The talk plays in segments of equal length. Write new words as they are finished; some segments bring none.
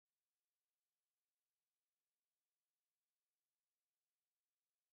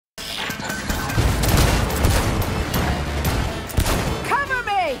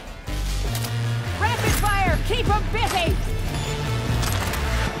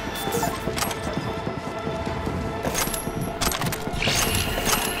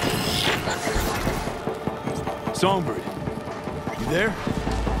Songbird, you there?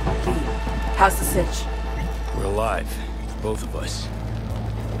 How's the sitch? We're alive, both of us.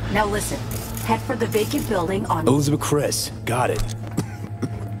 Now listen, head for the vacant building on... Elizabeth Cress, got it.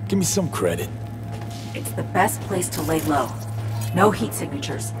 Give me some credit. It's the best place to lay low. No heat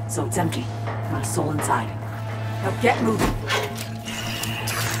signatures, so it's empty. Not a soul inside. Now get moving.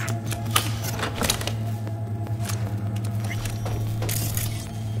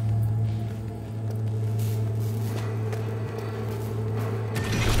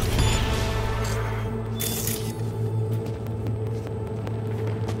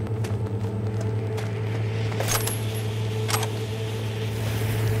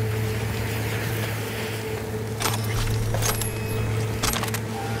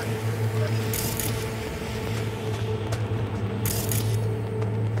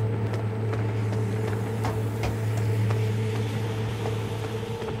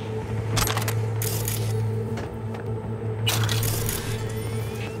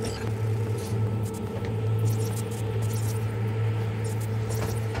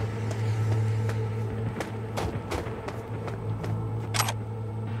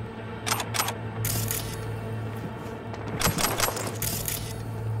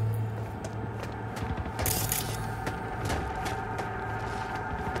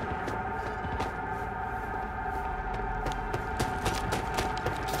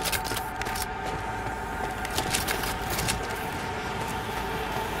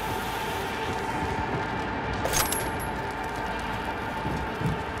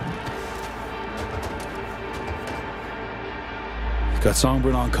 Got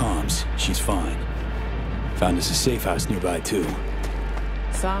Songbird on comms. She's fine. Found us a safe house nearby, too.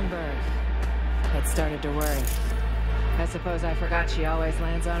 Songbird had started to worry. I suppose I forgot she always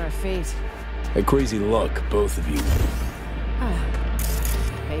lands on her feet. Had crazy luck, both of you.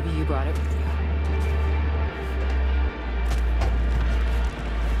 Maybe you brought it with you.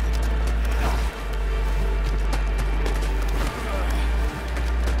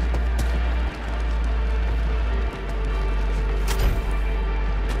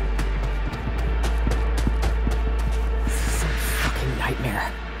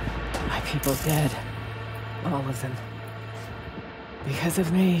 People dead. All of them. Because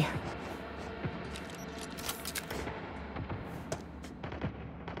of me.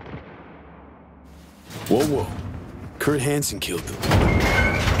 Whoa, whoa. Kurt Hansen killed them.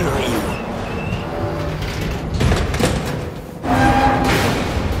 Not you.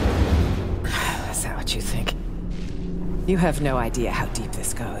 Is that what you think? You have no idea how deep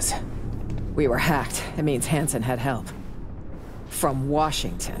this goes. We were hacked. It means Hansen had help. From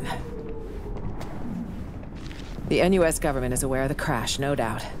Washington. The NUS government is aware of the crash, no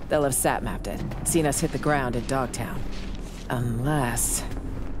doubt. They'll have sat-mapped it, seen us hit the ground in Dogtown. Unless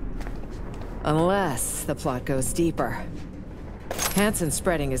the plot goes deeper. Hansen's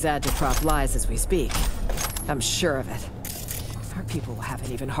spreading his agitprop lies as we speak. I'm sure of it. Our people will have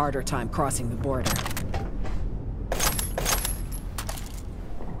an even harder time crossing the border.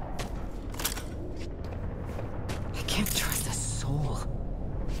 I can't trust a soul.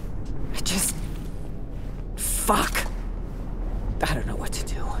 Fuck! I don't know what to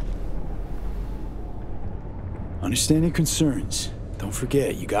do. Understanding concerns. Don't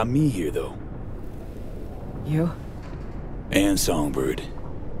forget, you got me here, though. You? And Songbird.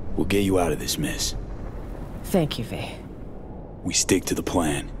 We'll get you out of this mess. Thank you, V. We stick to the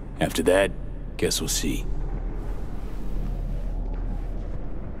plan. After that, guess we'll see.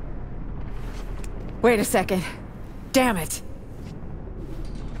 Wait a second. Damn it!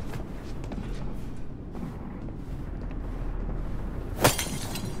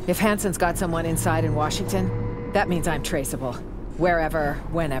 If Hansen's got someone inside in Washington, that means I'm traceable. Wherever,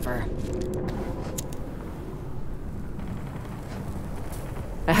 whenever.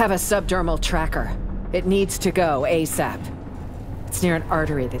 I have a subdermal tracker. It needs to go ASAP. It's near an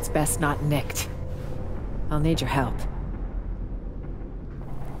artery that's best not nicked. I'll need your help.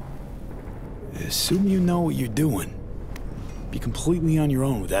 Assume you know what you're doing. Be completely on your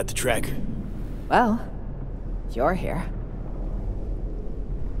own without the tracker. Well, you're here.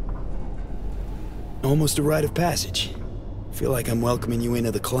 Almost a rite of passage. Feel like I'm welcoming you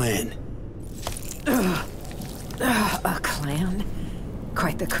into the clan. A clan?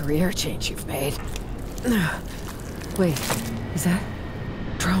 Quite the career change you've made. Wait, is that...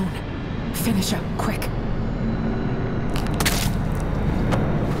 drone? Finish up, quick.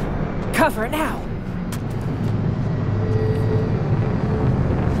 Cover now!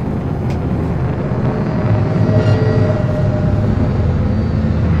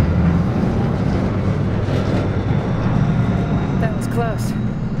 That was close.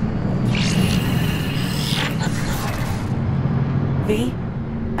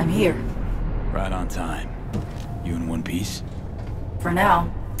 For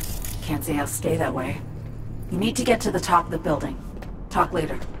now. Can't say I'll stay that way. You need to get to the top of the building. Talk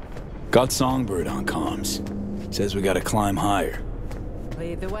later. Got Songbird on comms. Says we gotta climb higher.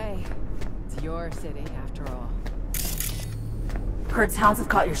 Lead the way. It's your city, after all. Kurt's hounds have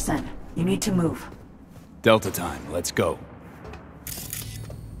caught your scent. You need to move. Delta time, let's go.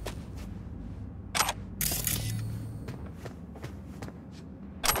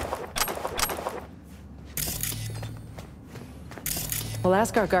 We'll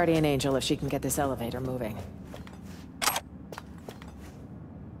ask our guardian angel if she can get this elevator moving.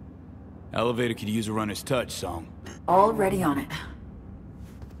 Elevator could use a runner's touch, Song. Already on it.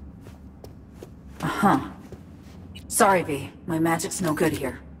 Uh-huh. Sorry, V. My magic's no good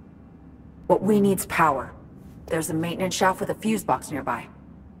here. What we need's power. There's a maintenance shaft with a fuse box nearby.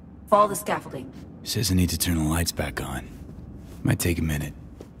 Follow the scaffolding. Says I need to turn the lights back on. Might take a minute.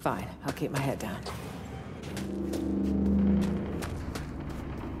 Fine, I'll keep my head down.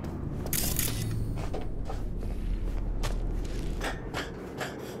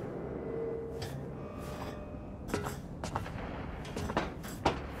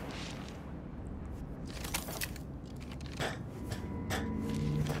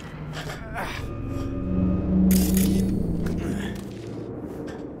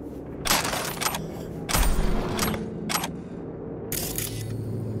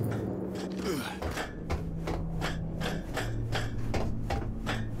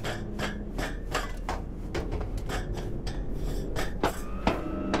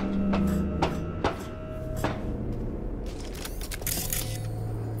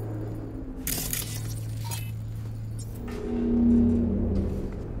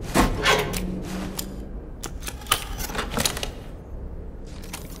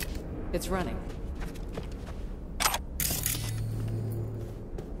 It's running.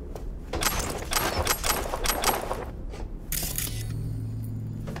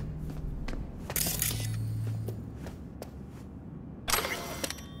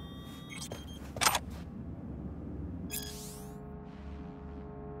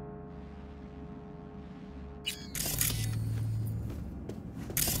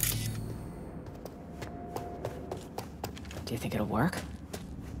 Do you think it'll work?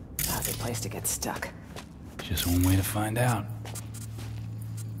 Lousy place to get stuck. Just one way to find out.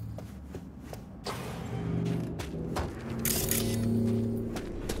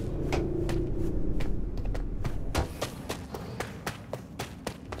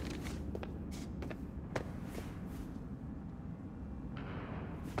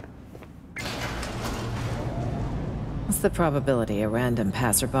 What's the probability a random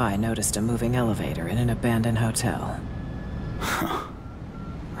passerby noticed a moving elevator in an abandoned hotel?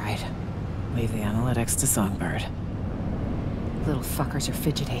 Right. Leave the analytics to Songbird. Little fuckers are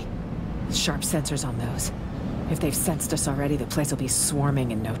fidgety. Sharp sensors on those. If they've sensed us already, the place will be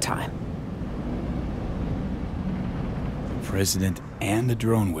swarming in no time. President and the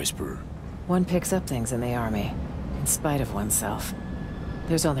drone whisperer. One picks up things in the army, in spite of oneself.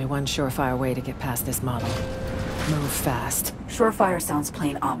 There's only one surefire way to get past this model. Move fast. Surefire sounds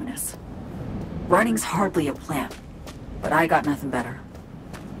plain ominous. Running's hardly a plan, but I got nothing better.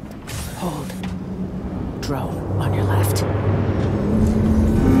 Hold. Drone on your left.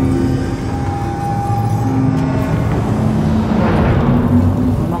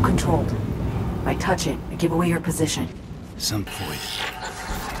 Remote controlled. If I touch it, I give away your position. Some point.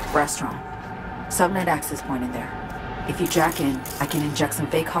 Restaurant. Subnet access point in there. If you jack in, I can inject some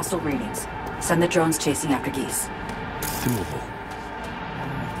fake hostile readings. Send the drones chasing after geese. Doable.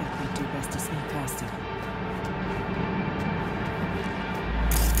 I think we'd do best to sneak past it.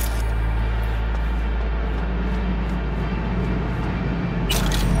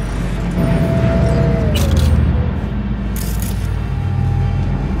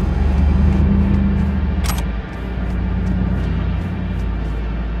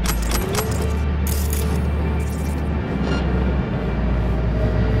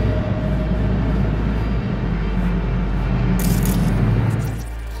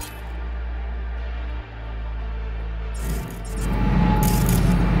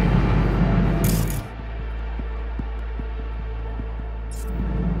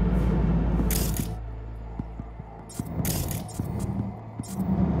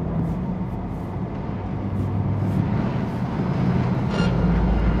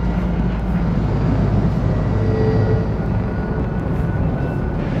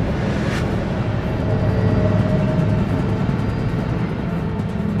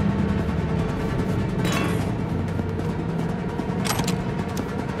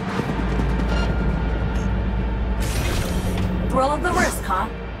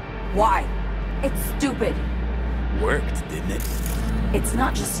 It's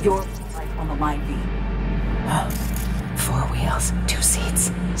not just your life on the line, V. Huh? 4 wheels, 2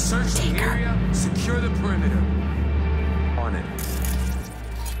 seats. Search Take the her. area, secure the perimeter. On it.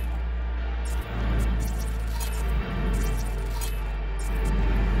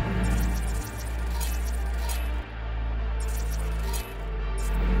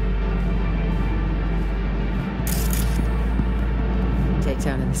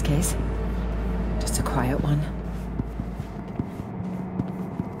 Takedown in this case? Just a quiet one?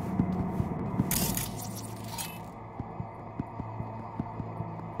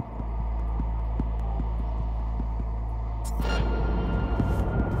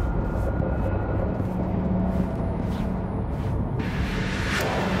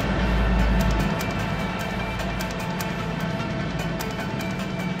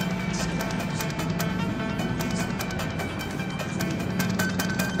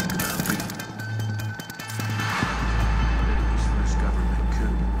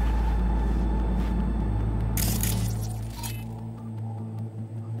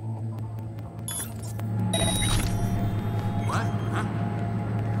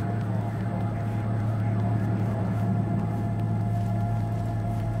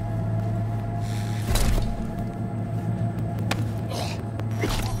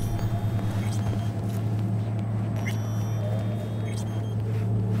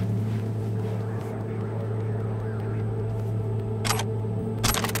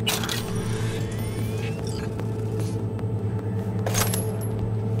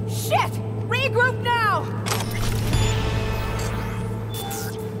 Regroup now!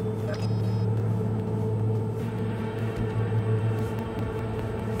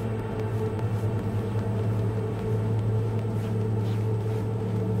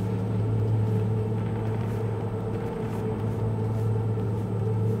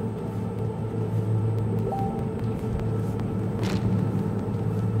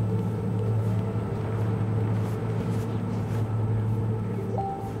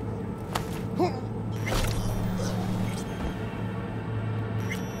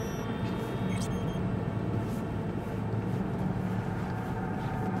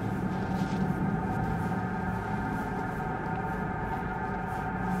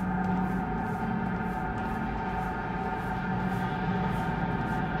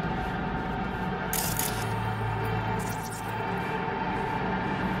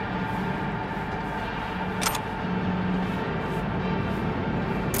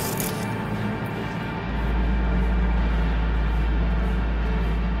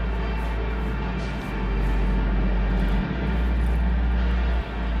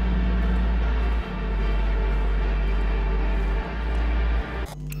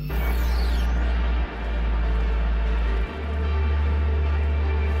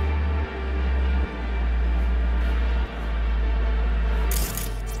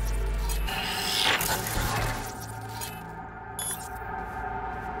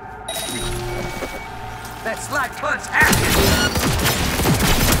 That slack punch active!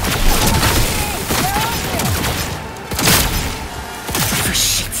 For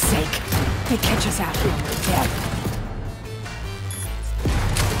shit's sake! They catch us out here and we're dead.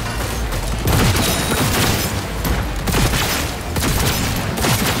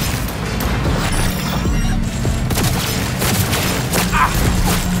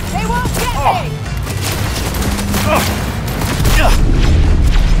 They won't get me!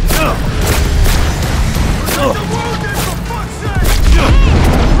 I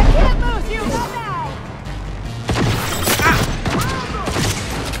can't lose you, not now!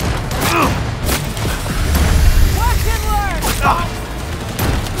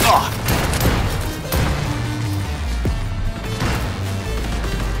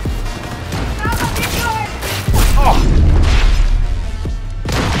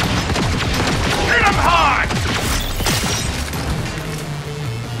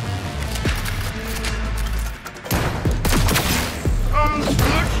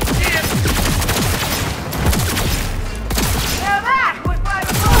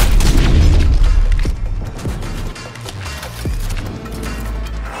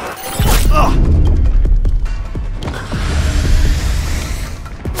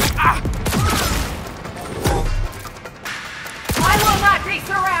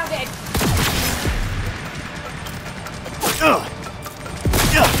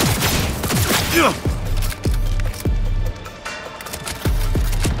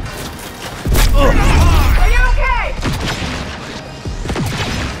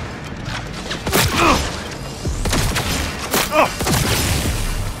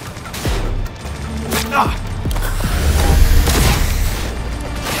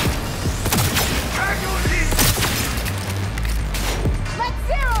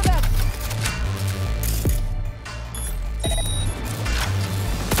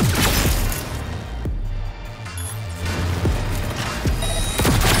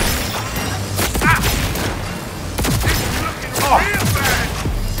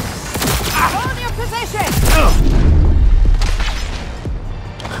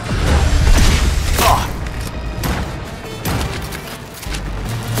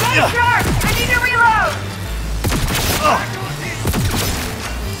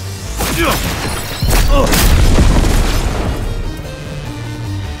 They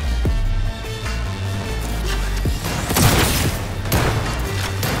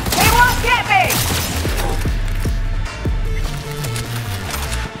won't get me!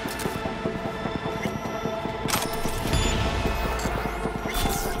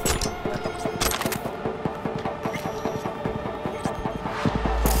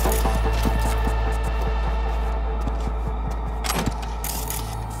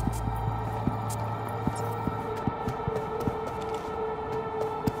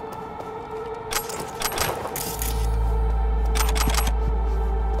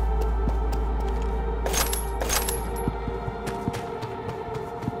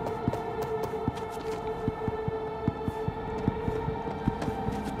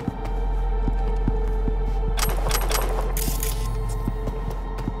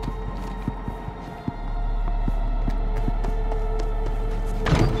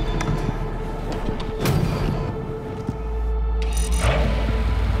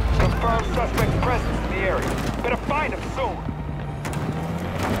 Suspect's presence in the area. Better find him soon.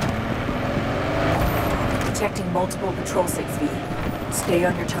 Detecting multiple patrol sigs, V. Stay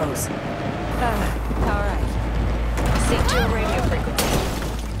on your toes. Alright. Sync to a radio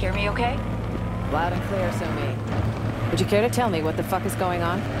frequency. Hear me okay? Loud and clear, so me. Would you care to tell me what the fuck is going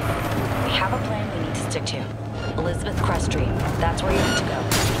on? We have a plan we need to stick to. Elizabeth Crest Street. That's where you need to go.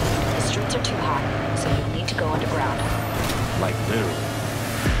 The streets are too hot, so you need to go underground. Like literally.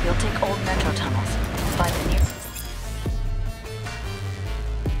 You'll take old metro tunnels. Find the near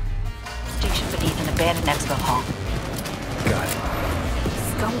station beneath an abandoned expo hall. Got it.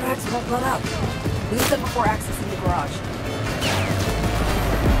 Scumbags won't let up. Lose them before accessing the garage.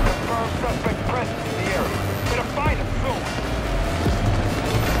 Confirmed suspect's presence in the area. Better find him soon.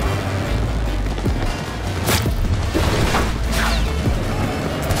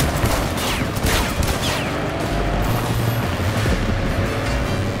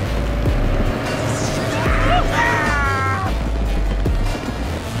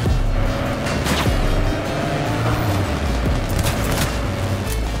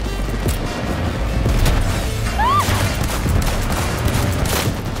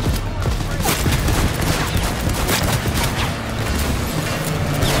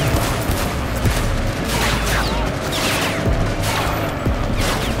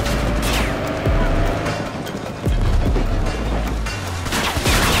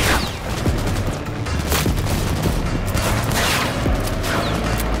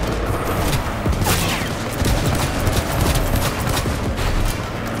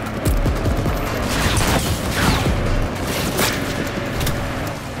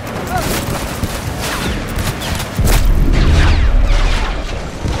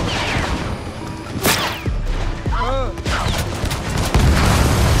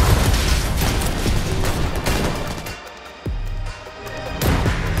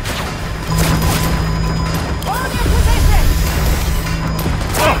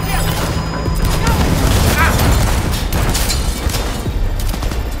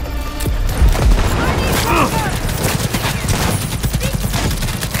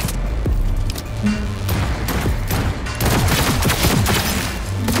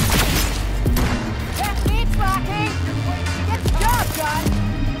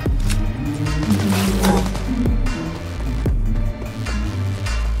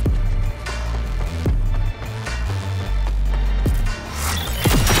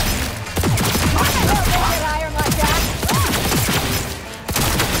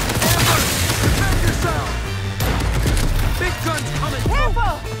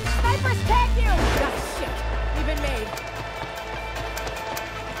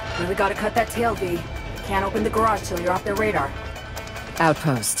 Really gotta cut that tail, V. Can't open the garage till you're off their radar.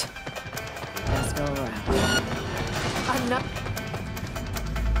 Outpost. Let's go around. I'm not...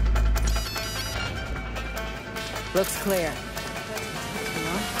 Looks clear. Come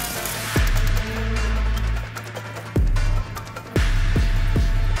on.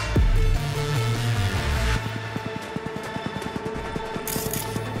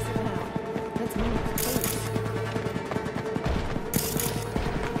 Let's move, please.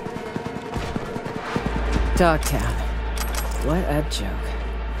 Dogtown. What a joke.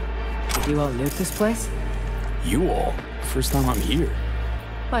 Did you all nuke this place? You all? First time I'm here.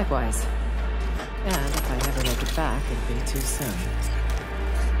 Likewise. And if I never make it back, it'll be too soon.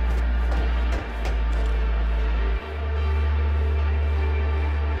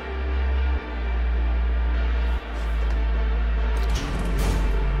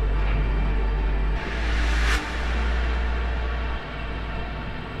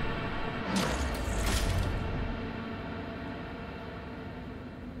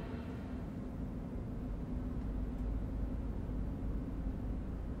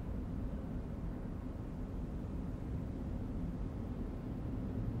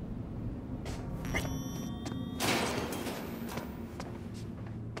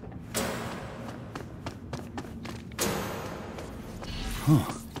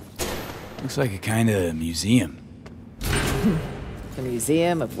 Looks like a kind of museum. The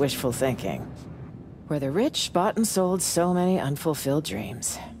Museum of Wishful Thinking, where the rich bought and sold so many unfulfilled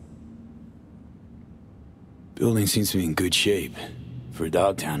dreams. Building seems to be in good shape. For a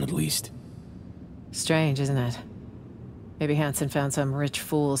dog town, at least. Strange, isn't it? Maybe Hansen found some rich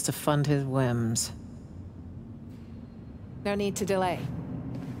fools to fund his whims. No need to delay.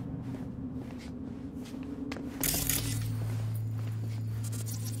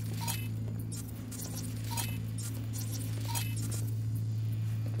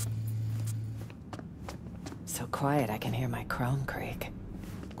 So quiet I can hear my chrome creak.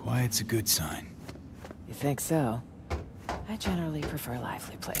 Quiet's a good sign. You think so? I generally prefer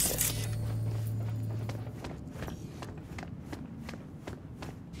lively places.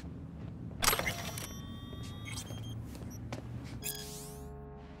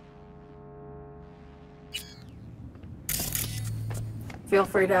 Feel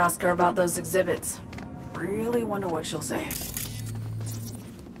free to ask her about those exhibits. Really wonder what she'll say.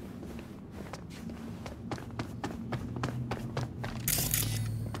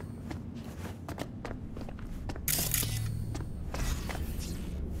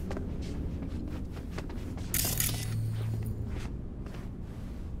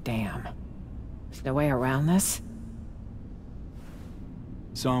 Damn. There's no way around this?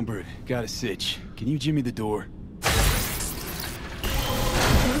 Songbird, got a sitch. Can you jimmy the door?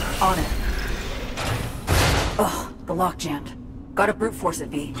 On it. Ugh, the lock jammed. Gotta brute force it,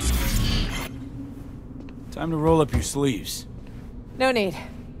 V. Time to roll up your sleeves. No need.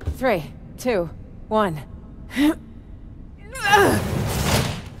 3, 2, 1.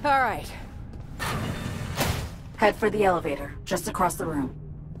 All right. Head for the elevator, just across the room.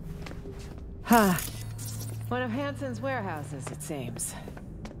 Huh. One of Hansen's warehouses, it seems.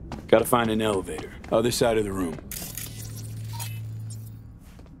 Gotta find an elevator. Other side of the room.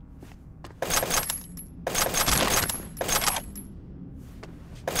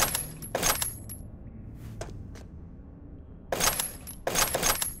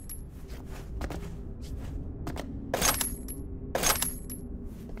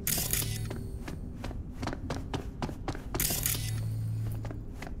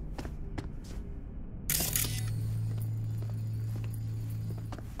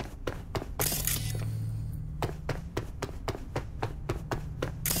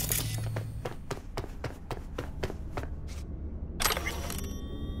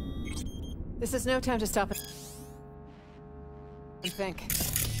 This is no time to stop and think.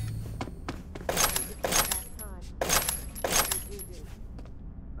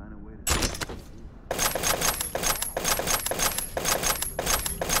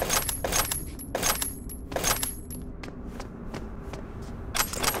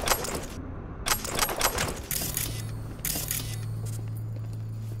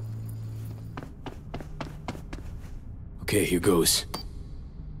 Okay, here goes.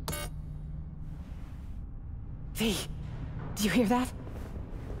 V, do you hear that?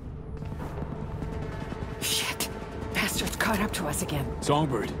 Shit. Bastards caught up to us again.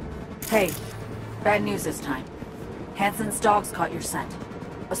 Songbird. Hey, bad news this time. Hansen's dogs caught your scent.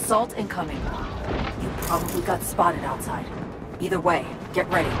 Assault incoming. You probably got spotted outside. Either way, get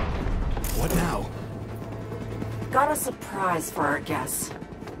ready. What now? Got a surprise for our guests.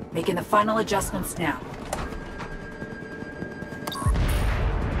 Making the final adjustments now.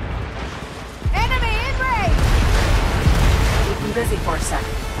 Enemy in range! Keep them busy for a sec.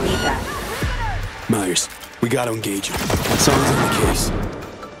 Need that. Myers, we gotta engage him. Someone's in the case.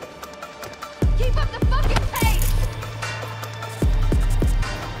 Keep up the fucking pace!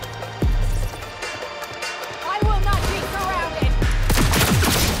 I will not be surrounded!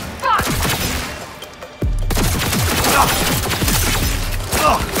 Fuck! No,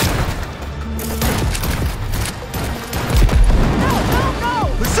 no, no!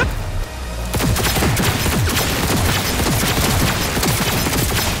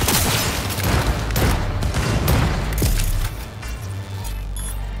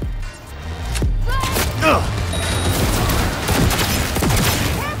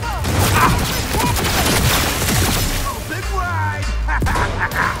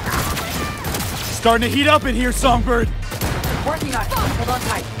 Starting to heat up in here, Songbird. Working on it. Hold on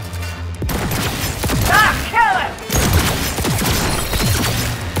tight. Ah, kill him!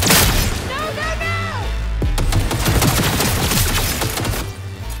 No, no, no!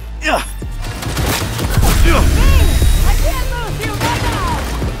 Yeah. I can't lose you right now!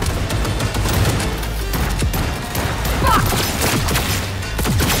 Fuck!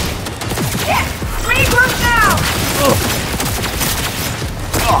 Yes! Regroup now!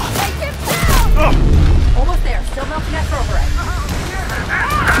 Take him down! Almost there. Still melting that throw overhead.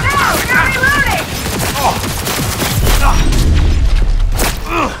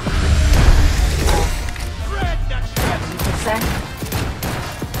 Send.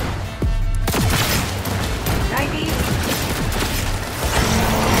 90.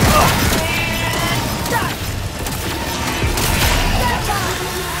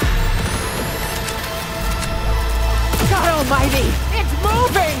 God almighty! It's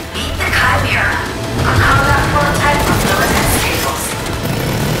moving! Meet the Chimera, a combat prototype of military tables.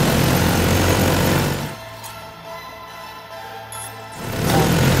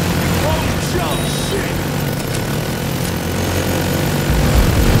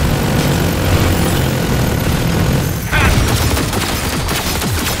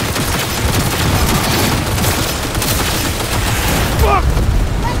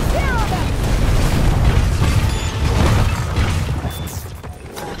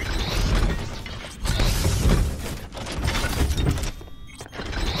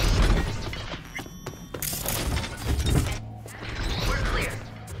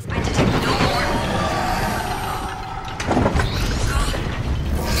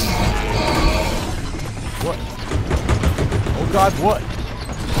 God, what?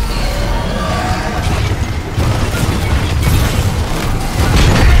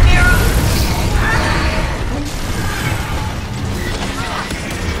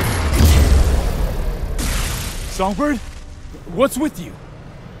 Songbird? What's with you?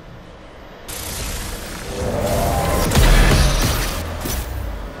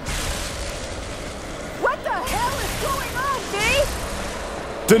 What the hell is going on, V?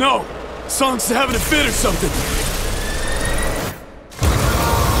 Dunno! Song's having a fit or something.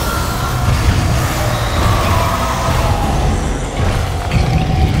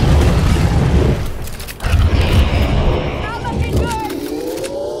 Not looking good!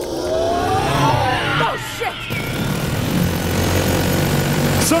 Oh, shit!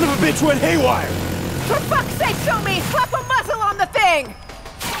 Son of a bitch went haywire! For fuck's sake, show me! Clap a muzzle on the thing!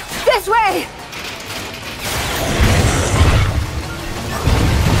 This way!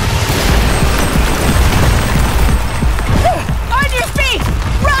 On your feet!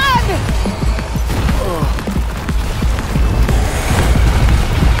 Run!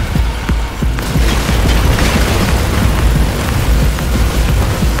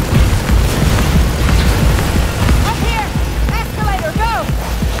 Up here! Escalator, go!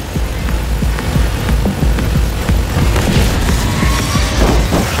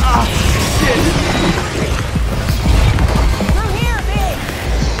 Through here, big!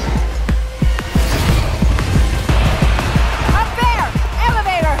 Up there!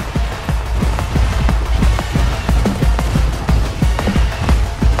 Elevator!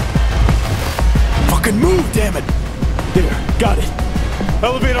 Fucking move, damn it! There, got it.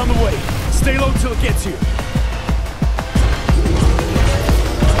 Elevator on the way. Stay low till it gets here.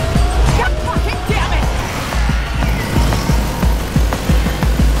 God fucking damn it!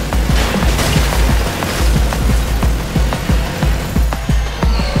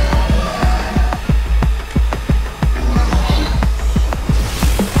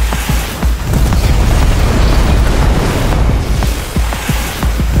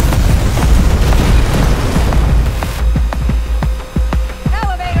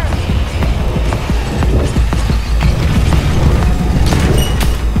 Elevator!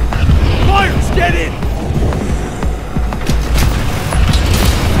 Fires, get in!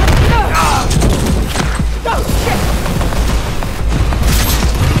 Oh, shit!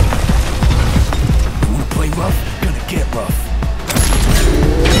 You wanna play rough? Gonna get rough.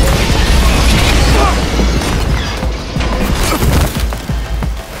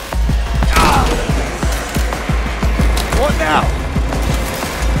 What now?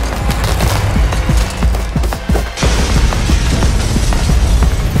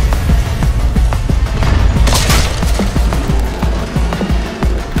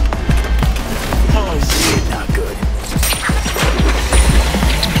 Oh shit, not good.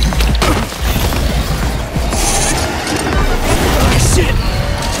 Oh shit!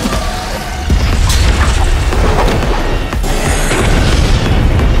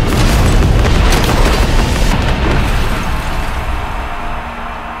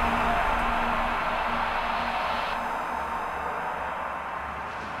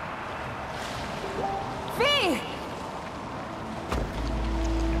 V!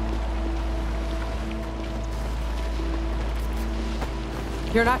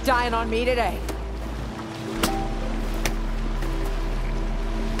 You're not dying on me today.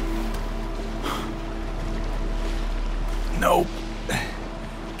 Nope.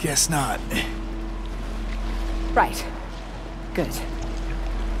 Guess not. Right. Good.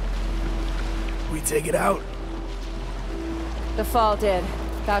 We take it out? The fall did.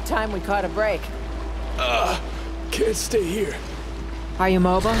 About time we caught a break. Can't stay here. Are you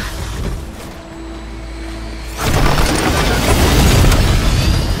mobile?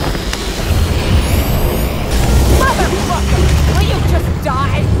 Motherfucker! Will you just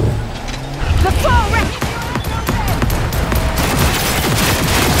die? The full wreck!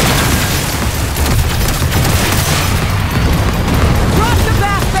 Drop the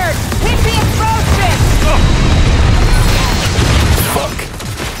bastard! Hit the explosion! Fuck.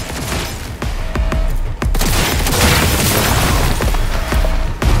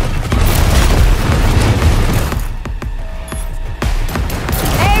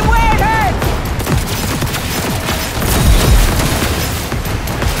 Aim where it hurts!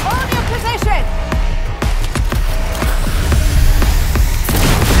 Hold your position!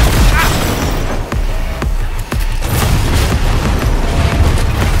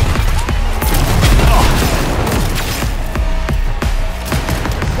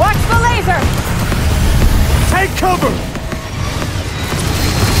 Watch the laser! Take cover!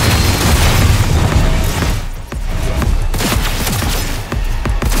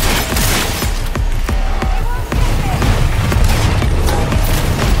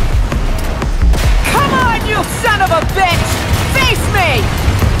 Come on, you son of a bitch! Face me!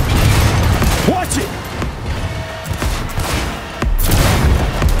 Watch it!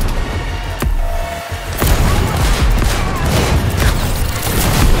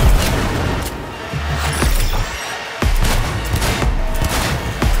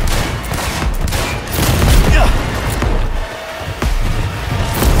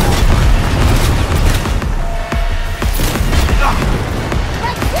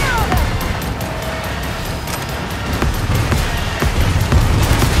 Let's kill them!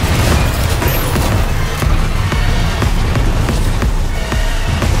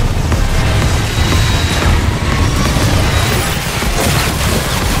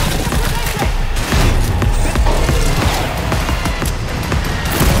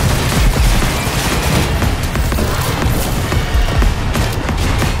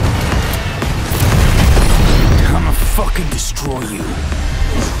 I'ma fucking destroy you.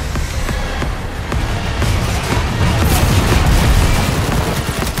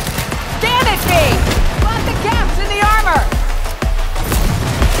 Stand it, V! Spot the gaps in the armor!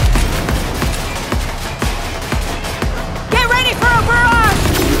 Get ready for a barrage!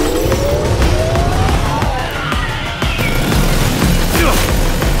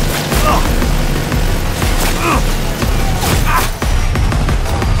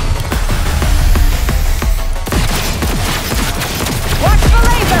 Watch the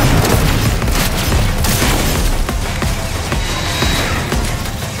laser!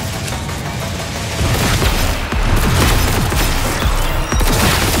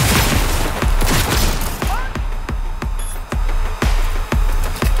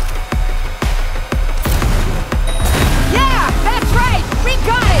 Yeah, that's right! We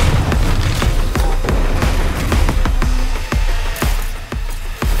got it!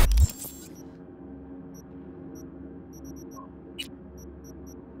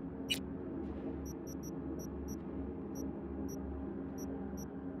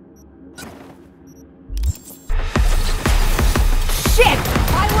 Shit!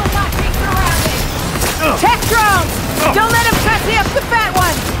 I will not be surrounded! Tech drones! Don't let him touch up the fat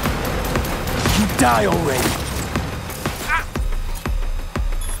one! You die already.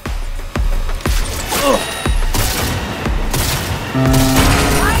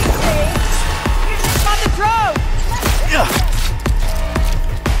 I see! You're on the drone!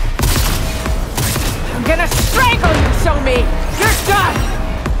 I'm gonna strangle you, show me! You're done!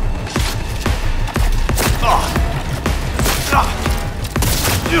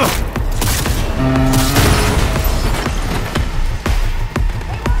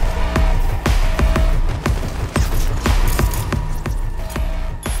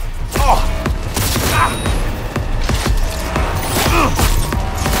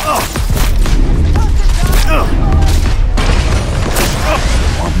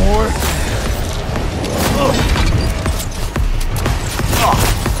 One more.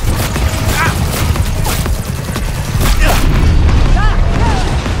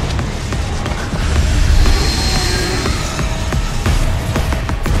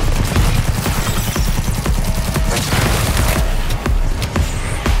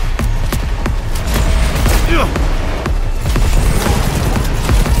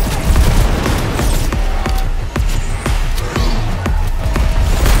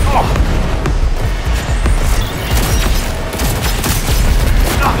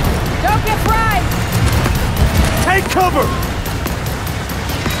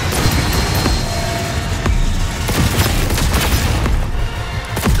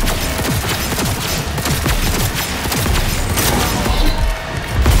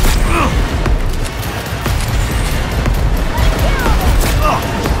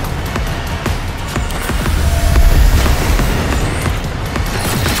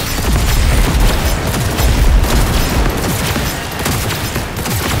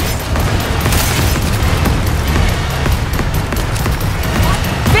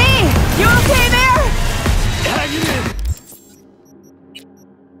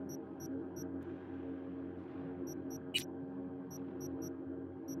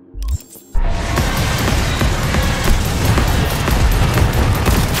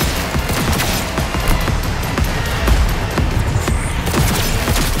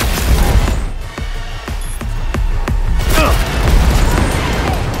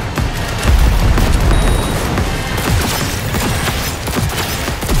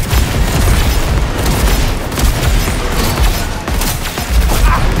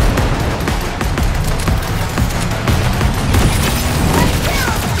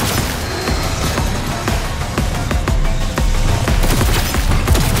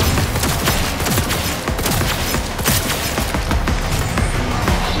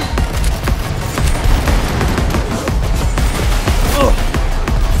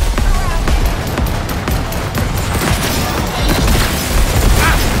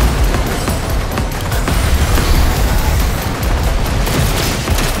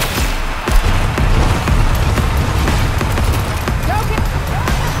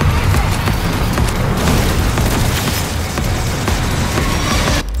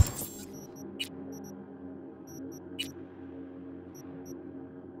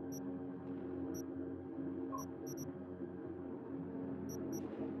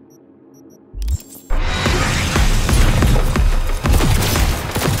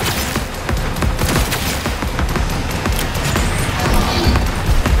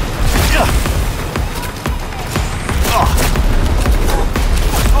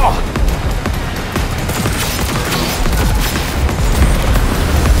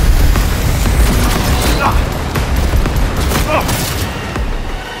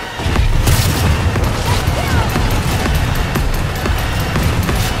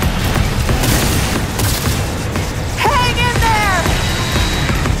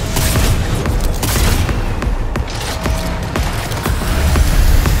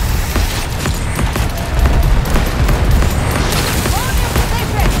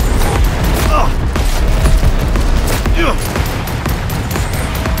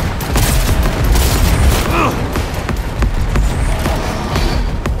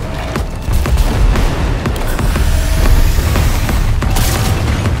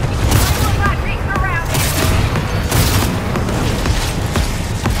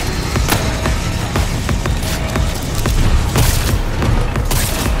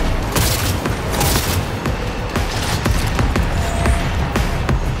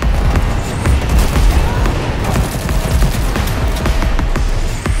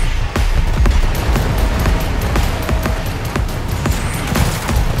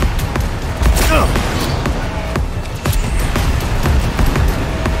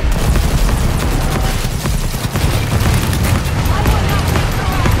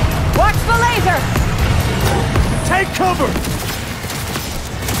 Take cover!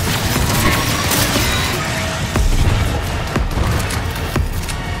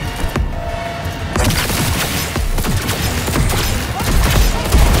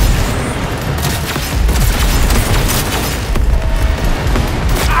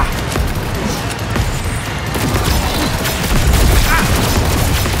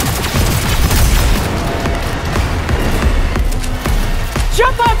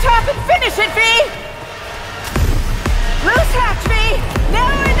 Jump on top and finish it, V! Loose hatch, V! Now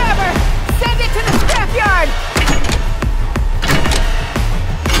or never! Send it to the scrapyard!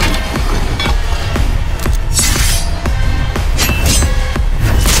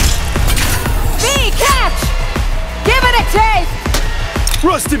 V, catch! Give it a taste!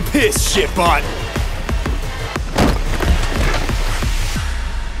 Rust and piss, shitbot!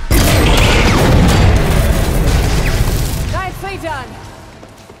 Nicely done.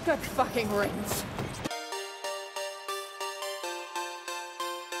 Good fucking riddance.